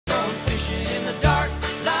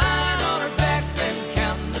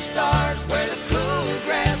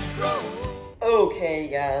Hey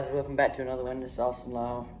guys, welcome back to another one. This is Austin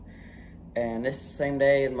Lyle, and this is the same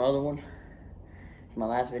day as my other one. It's my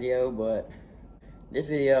last video, but this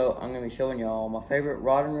video I'm gonna be showing y'all my favorite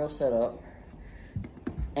rod and reel setup,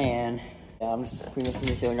 and I'm just pretty much gonna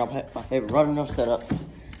be showing y'all my favorite rod and reel setup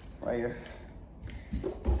right here.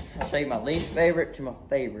 I'll show you my least favorite to my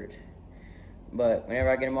favorite, but whenever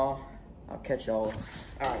I get them all, I'll catch y'all.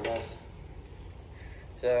 All right, guys.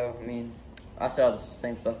 So I still have the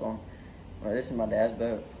same stuff on. Well, this is my dad's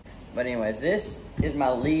boat. But anyways, this is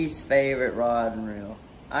my least favorite rod and reel.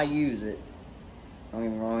 I use it. Don't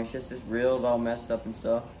get me wrong, it's just this reel's all messed up and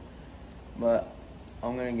stuff. But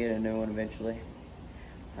I'm gonna get a new one eventually.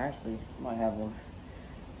 Actually, I might have one.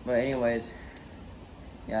 But anyways,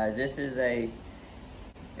 guys, it's a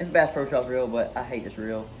Bass Pro Shop reel, but I hate this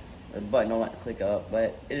reel. The button don't like to click up.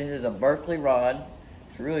 But this is a Berkley rod.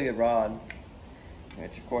 It's a really good rod.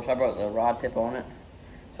 Which of course I brought the rod tip on it.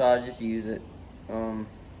 So I just use it.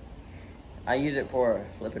 I use it for a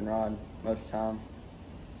flipping rod most of the time.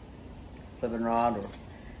 Flipping rod or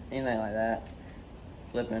anything like that.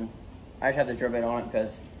 Flipping. I just have the drill bit on it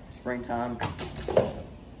because springtime. I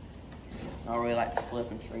don't really like to flip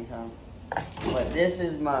in springtime. But this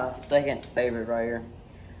is my second favorite right here.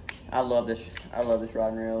 I love this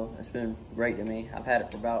rod and reel. It's been great to me. I've had it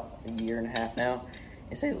for about a year and a half now.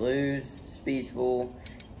 It's a Lew's Speed School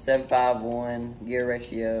 751 gear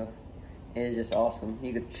ratio. It is just awesome.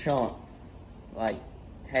 You could chunk like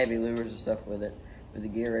heavy lures and stuff with it, with the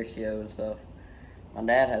gear ratio and stuff. My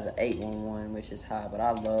dad has an 811, which is high, but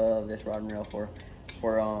I love this rod and reel for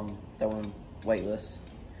throwing weightless.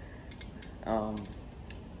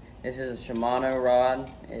 This is a Shimano rod.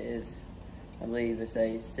 It is, I believe it's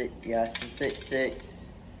a 6'6".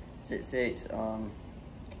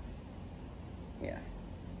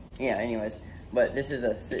 Yeah, anyways, but this is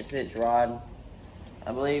a 6'6" rod.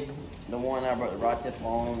 I believe the one I brought the rod tip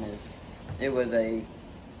on it was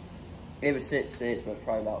 6'6", but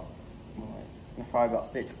probably about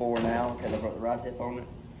 6'4" now because I brought the rod tip on it.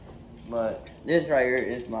 But this right here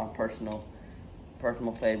is my personal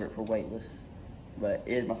favorite for weightless, but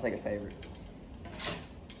it is my second favorite.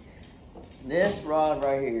 This rod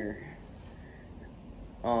right here,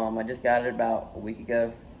 I just got it about a week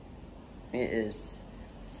ago. It is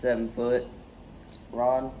 7-foot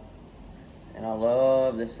rod, and I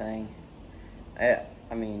love this thing. I've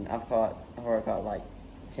already caught like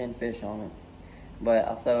 10 fish on it, but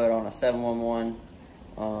I throw it on a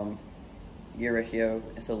 711 gear ratio.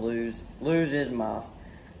 It's a Lew's. Lew's is my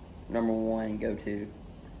 #1 go-to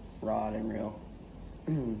rod and reel.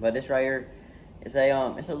 But this right here, it's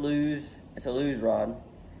a Lew's rod.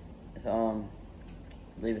 It's I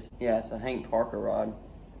believe it's a Hank Parker rod.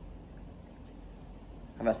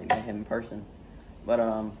 I'm about to meet him in person, but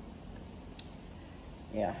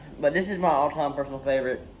yeah. But this is my all-time personal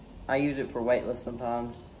favorite. I use it for weightless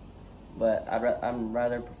sometimes, but I'd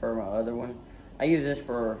rather prefer my other one. I use this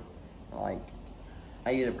for I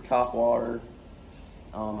use it for top water.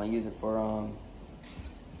 I use it for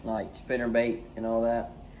like spinner bait and all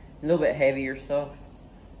that. A little bit heavier stuff.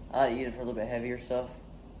 I use it for a little bit heavier stuff,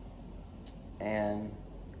 and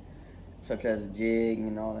such as a jig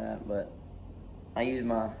and all that. But I use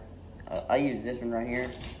this one right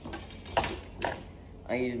here.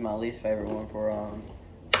 I use my least favorite one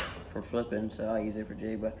for flipping, so I use it for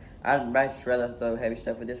jig. But I'd just rather throw heavy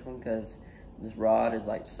stuff with this one because this rod is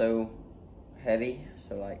like so heavy,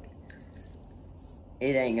 so like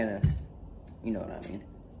it ain't gonna, you know what I mean.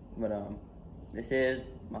 But this is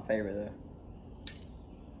my favorite though.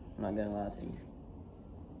 I'm not gonna lie to you.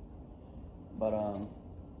 But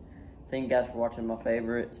thank you guys for watching my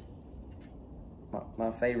favorite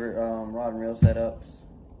rod and reel setups.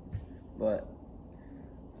 But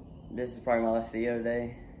this is probably my last video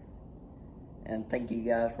today, and thank you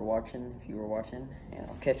guys for watching if you were watching, and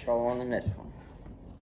I'll catch y'all on the next one.